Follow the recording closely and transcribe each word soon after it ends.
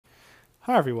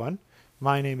Hi everyone,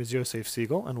 my name is Yosef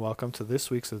Siegel and welcome to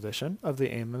this week's edition of the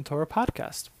Olam Torah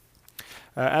podcast.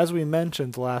 As we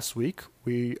mentioned last week,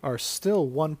 we are still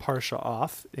one parsha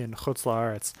off in Chutz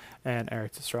La'aretz and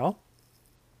Eretz Yisrael,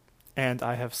 and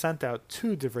I have sent out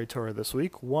two Divrei Torah this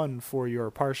week, one for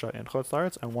your parsha in Chutz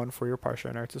La'aretz and one for your parsha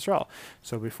in Eretz Yisrael.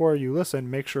 So before you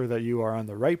listen, make sure that you are on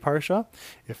the right parsha.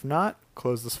 If not,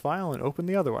 close this file and open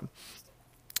the other one.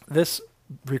 This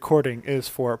recording is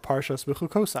for Parshas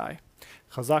Bechukosai.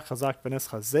 Chazak Chazak Benes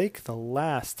Chazek, the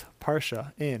last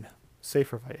parsha in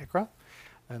Sefer Vayikra,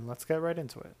 and let's get right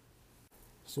into it.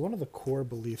 So one of the core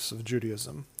beliefs of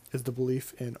Judaism is the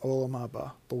belief in Olam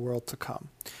Haba, the world to come.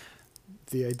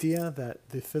 The idea that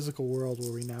the physical world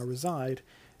where we now reside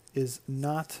is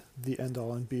not the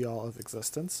end-all and be-all of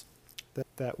existence,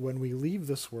 that when we leave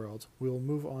this world, we will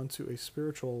move on to a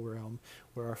spiritual realm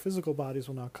where our physical bodies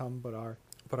will not come, but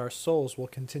our souls will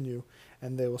continue,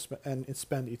 and they will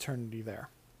spend eternity there.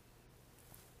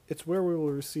 It's where we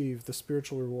will receive the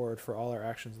spiritual reward for all our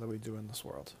actions that we do in this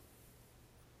world.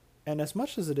 And as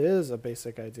much as it is a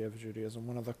basic idea of Judaism,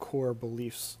 one of the core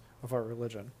beliefs of our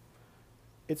religion,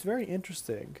 it's very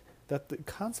interesting that the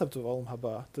concept of Olam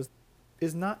Haba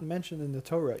is not mentioned in the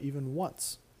Torah even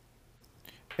once.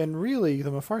 And really,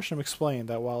 the Mefarshim explain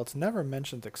that while it's never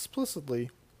mentioned explicitly,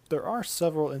 there are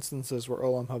several instances where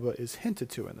Olam Haba is hinted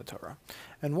to in the Torah,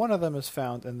 and one of them is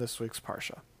found in this week's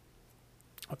Parsha.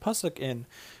 A pasuk in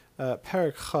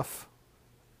Perek Chaf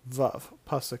Vav,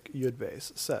 pasuk Yud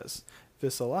Beis, says,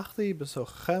 "V'salachti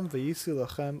b'sochem v'yisi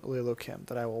lachem le'elokim,"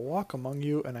 that I will walk among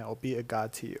you and I will be a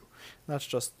God to you. And that's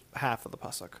just half of the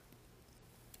pasuk.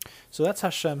 So that's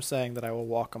Hashem saying that I will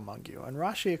walk among you. And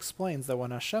Rashi explains that when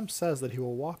Hashem says that he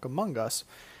will walk among us,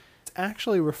 it's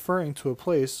actually referring to a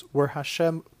place where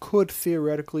Hashem could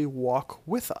theoretically walk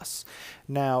with us.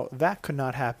 Now, that could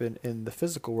not happen in the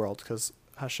physical world because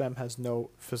Hashem has no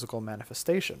physical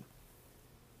manifestation.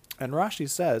 And Rashi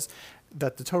says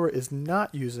that the Torah is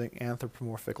not using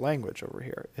anthropomorphic language over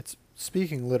here. It's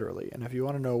speaking literally. And if you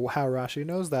want to know how Rashi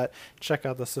knows that, check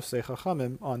out the Sifsei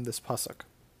Chachamim on this pasuk.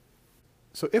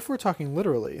 So if we're talking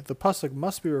literally, the pasuk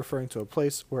must be referring to a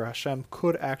place where Hashem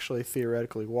could actually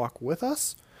theoretically walk with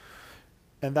us,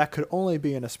 and that could only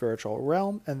be in a spiritual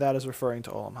realm, and that is referring to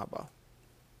Olam Haba.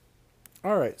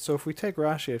 Alright, so if we take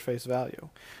Rashi at face value,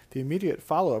 the immediate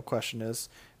follow-up question is,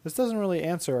 this doesn't really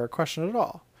answer our question at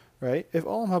all, right? If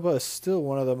Olam Haba is still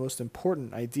one of the most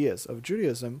important ideas of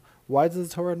Judaism, why does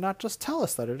the Torah not just tell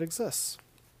us that it exists?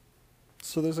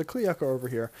 So there's a Kli Yakar over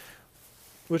here,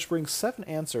 which brings 7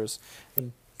 answers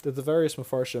that the various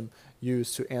Mefarshim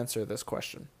use to answer this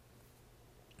question.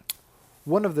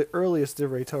 One of the earliest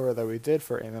Divrei Torah that we did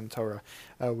for Olam Torah,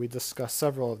 we discussed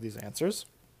several of these answers,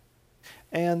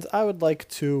 and I would like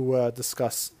to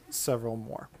discuss several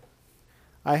more.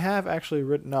 I have actually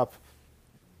written up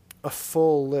a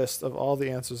full list of all the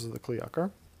answers of the Kli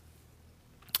Yakar.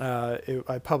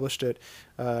 I published it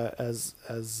as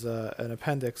an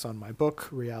appendix on my book,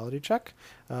 Reality Check.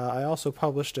 I also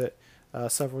published it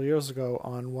several years ago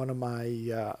on one of my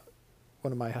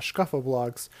Hashkafa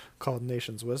blogs called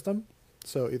Nation's Wisdom.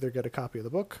 So either get a copy of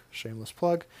the book, shameless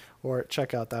plug, or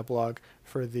check out that blog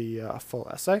for the full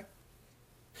essay.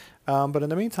 But in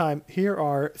the meantime, here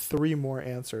are 3 more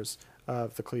answers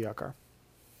of the Kli Yakar.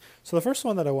 So the first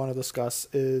one that I want to discuss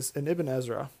is in Ibn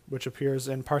Ezra, which appears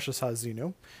in Parshas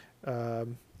Hazinu,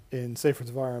 in Sefer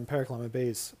Dvar and Perek Lamed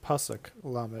Beis, pasuk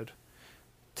Lamed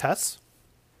Tes,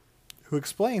 who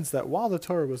explains that while the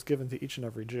Torah was given to each and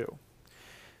every Jew,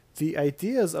 the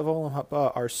ideas of Olam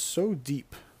Haba are so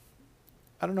deep.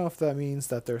 I don't know if that means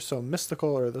that they're so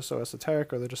mystical or they're so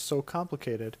esoteric or they're just so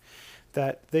complicated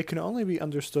that they can only be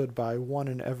understood by one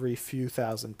in every few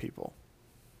thousand people.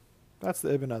 That's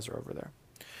the Ibn Ezra over there.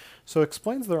 So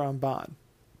explains the Ramban.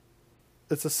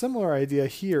 It's a similar idea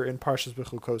here in Parshas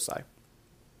Bechukosai.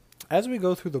 As we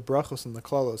go through the brachos and the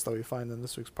klalos that we find in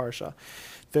this week's parsha,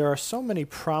 there are so many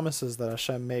promises that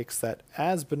Hashem makes that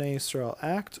as Bnei Yisrael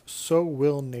act, so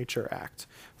will nature act.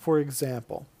 For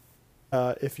example,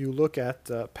 if you look at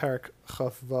Perek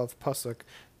Chaf Vav pasuk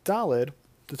Dalid,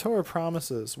 the Torah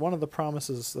promises, one of the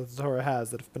promises that the Torah has,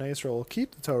 that if Bnei Yisrael will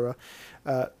keep the Torah,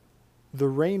 the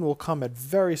rain will come at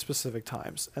very specific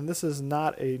times. And this is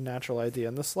not a natural idea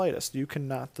in the slightest. You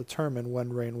cannot determine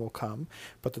when rain will come,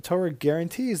 but the Torah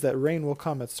guarantees that rain will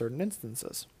come at certain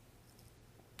instances.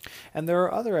 And there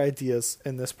are other ideas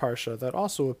in this parsha that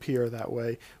also appear that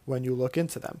way when you look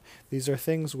into them. These are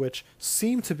things which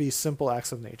seem to be simple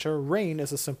acts of nature. Rain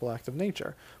is a simple act of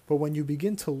nature. But when you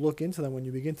begin to look into them, when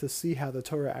you begin to see how the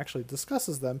Torah actually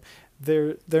discusses them,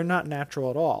 they're not natural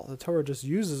at all. The Torah just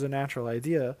uses a natural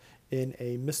idea in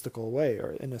a mystical way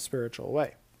or in a spiritual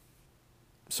way.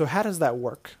 So how does that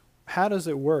work? How does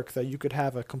it work that you could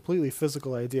have a completely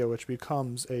physical idea which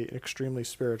becomes an extremely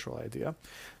spiritual idea?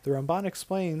 The Ramban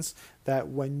explains that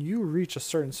when you reach a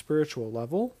certain spiritual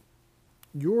level,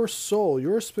 your soul,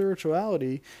 your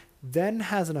spirituality, then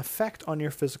has an effect on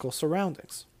your physical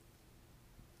surroundings.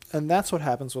 And that's what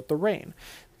happens with the rain.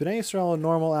 Bnei Yisrael are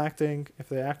normal acting. If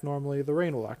they act normally, the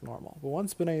rain will act normal. But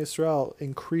once Bnei Yisrael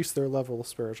increase their level of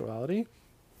spirituality,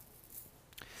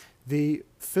 the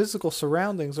physical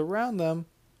surroundings around them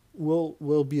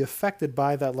will be affected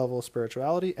by that level of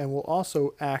spirituality and will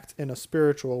also act in a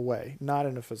spiritual way, not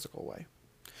in a physical way.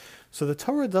 So the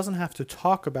Torah doesn't have to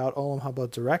talk about Olam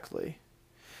Haba directly,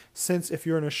 since if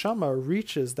your neshama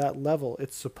reaches that level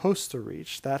it's supposed to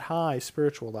reach, that high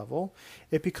spiritual level,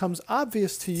 it becomes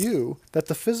obvious to you that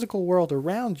the physical world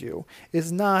around you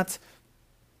is not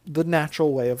the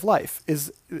natural way of life.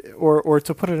 Or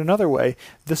to put it another way,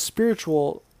 the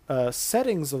spiritual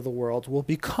settings of the world will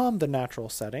become the natural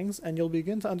settings, and you'll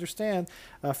begin to understand,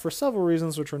 for several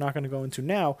reasons which we're not going to go into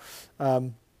now,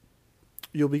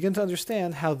 you'll begin to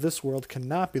understand how this world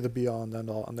cannot be the be-all and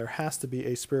end-all, and there has to be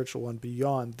a spiritual one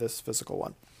beyond this physical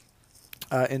one.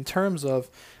 In terms of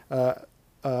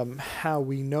how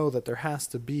we know that there has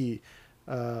to be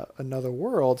another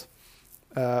world,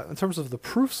 in terms of the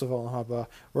proofs of Olam Haba,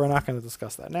 we're not going to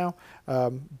discuss that now,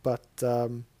 but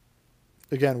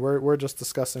again, we're just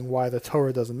discussing why the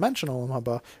Torah doesn't mention Olam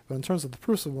Haba, but in terms of the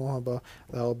proofs of Olam Haba,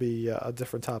 that'll be a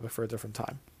different topic for a different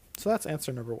time. So that's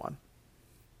answer number one.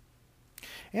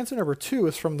 Answer number two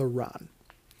is from the Ran.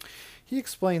 He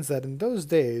explains that in those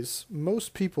days,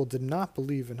 most people did not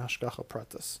believe in Hashgacha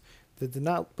Pratis. They did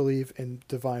not believe in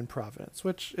divine providence,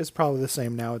 which is probably the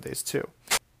same nowadays too.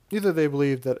 Either they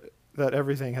believed that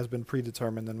everything has been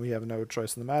predetermined and we have no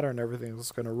choice in the matter and everything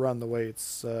is going to run the way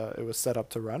it was set up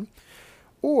to run,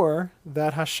 or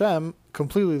that Hashem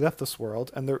completely left this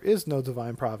world and there is no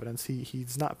divine providence.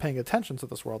 He's not paying attention to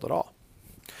this world at all.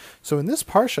 So in this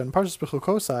Parsha, in Parshas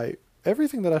Bechukosai,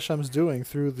 everything that Hashem is doing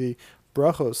through the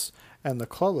brachos and the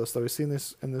klalos that we see in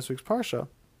this week's Parsha,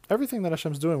 everything that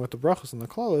Hashem is doing with the brachos and the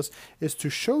klalos is to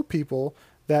show people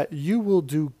that you will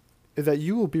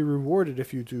be rewarded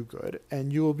if you do good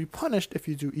and you will be punished if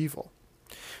you do evil.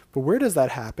 But where does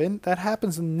that happen? That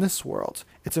happens in this world.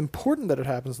 It's important that it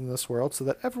happens in this world so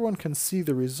that everyone can see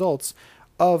the results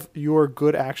of your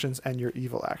good actions and your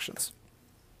evil actions.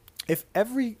 If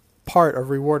every part of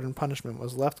reward and punishment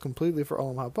was left completely for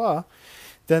Olam Haba,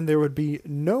 then there would be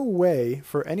no way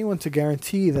for anyone to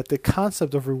guarantee that the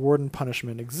concept of reward and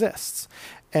punishment exists.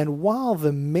 And while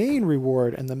the main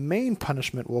reward and the main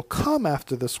punishment will come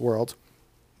after this world,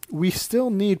 we still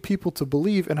need people to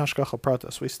believe in Hashgacha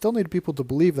Pratis. We still need people to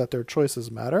believe that their choices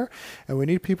matter, and we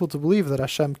need people to believe that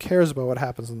Hashem cares about what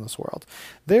happens in this world.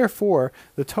 Therefore,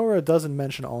 the Torah doesn't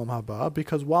mention Olam Haba,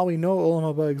 because while we know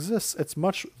Olam Haba exists, it's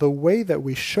much the way that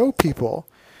we show people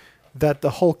that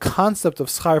the whole concept of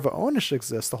schar va'onish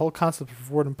exists, the whole concept of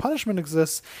reward and punishment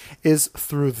exists, is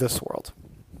through this world.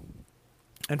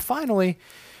 And finally,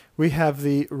 we have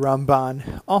the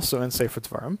Ramban, also in Sefer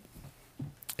Dvarim,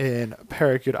 in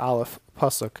Perek Yud Aleph,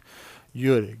 Pasuk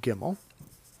Yud Gimel,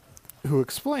 who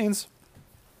explains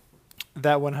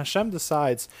that when Hashem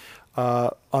decides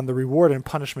on the reward and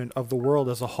punishment of the world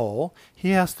as a whole,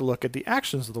 he has to look at the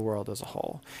actions of the world as a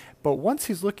whole. But once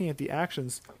he's looking at the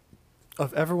actions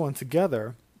of everyone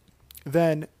together,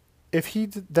 then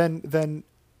then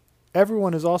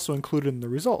everyone is also included in the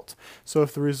result. So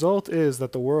if the result is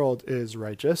that the world is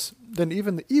righteous, then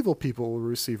even the evil people will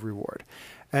receive reward.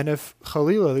 And if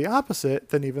Chalila, the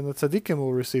opposite, then even the tzaddikim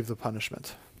will receive the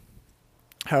punishment.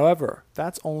 However,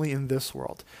 that's only in this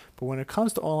world. But when it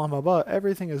comes to Olam Haba,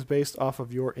 everything is based off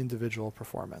of your individual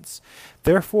performance.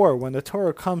 Therefore, when the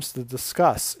Torah comes to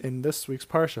discuss in this week's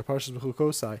Parshas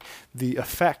Bechukosai, the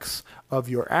effects of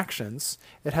your actions,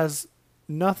 it has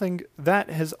nothing, that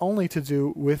has only to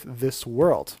do with this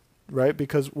world, right?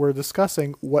 Because we're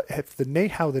discussing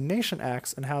how the nation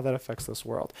acts and how that affects this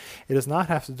world. It does not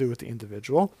have to do with the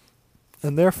individual,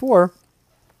 and therefore,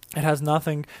 it has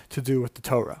nothing to do with the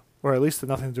Torah, or at least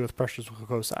nothing to do with Parshas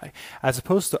Bechukosai, as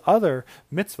opposed to other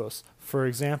mitzvos. For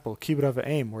example, Kibbud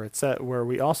Avim, where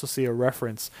we also see a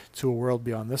reference to a world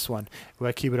beyond this one,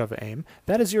 like Kibbud Avim.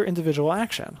 That is your individual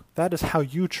action. That is how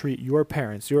you treat your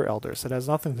parents, your elders. It has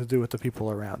nothing to do with the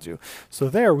people around you. So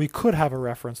there, we could have a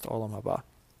reference to Olam Haba.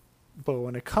 But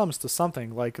when it comes to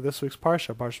something like this week's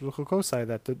Parshas Bechukosai,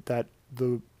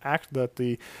 that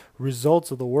the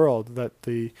results of the world,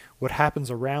 what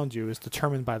happens around you is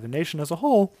determined by the nation as a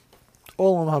whole,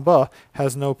 Olam Haba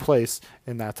has no place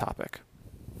in that topic.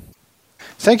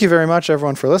 Thank you very much,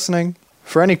 everyone, for listening.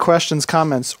 For any questions,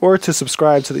 comments, or to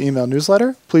subscribe to the email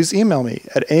newsletter, please email me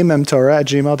at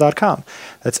aimemtorah@gmail.com.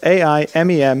 That's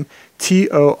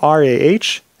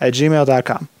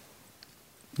AIMEMTORAH@gmail.com.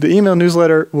 The email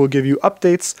newsletter will give you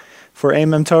updates for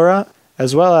Aimem Torah,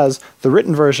 as well as the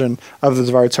written version of the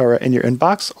Dvar Torah in your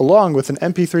inbox, along with an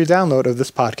MP3 download of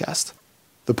this podcast.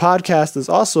 The podcast is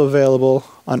also available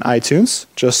on iTunes.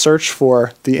 Just search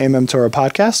for the Aimem Torah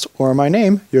podcast or my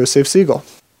name, Yosef Siegel.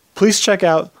 Please check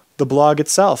out the blog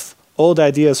itself,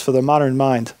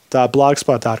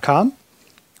 oldideasforthemodernmind.blogspot.com,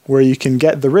 where you can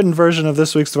get the written version of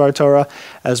this week's Dvar Torah,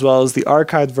 as well as the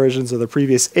archived versions of the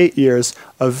previous 8 years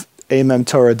of Aimem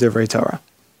Torah Divrei Torah.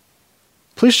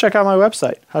 Please check out my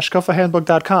website,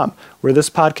 hashkafahandbook.com, where this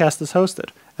podcast is hosted,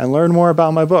 and learn more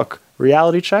about my book,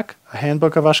 Reality Check, A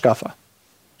Handbook of Hashkafa.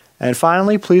 And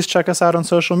finally, please check us out on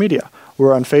social media.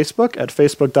 We're on Facebook at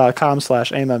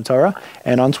facebook.com/AimemTorah,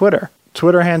 and on Twitter,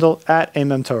 Twitter handle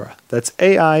 @AimemTorah. That's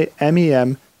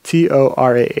AIMEMTORAH.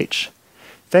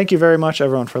 Thank you very much,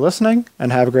 everyone, for listening,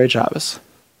 and have a great Shabbos.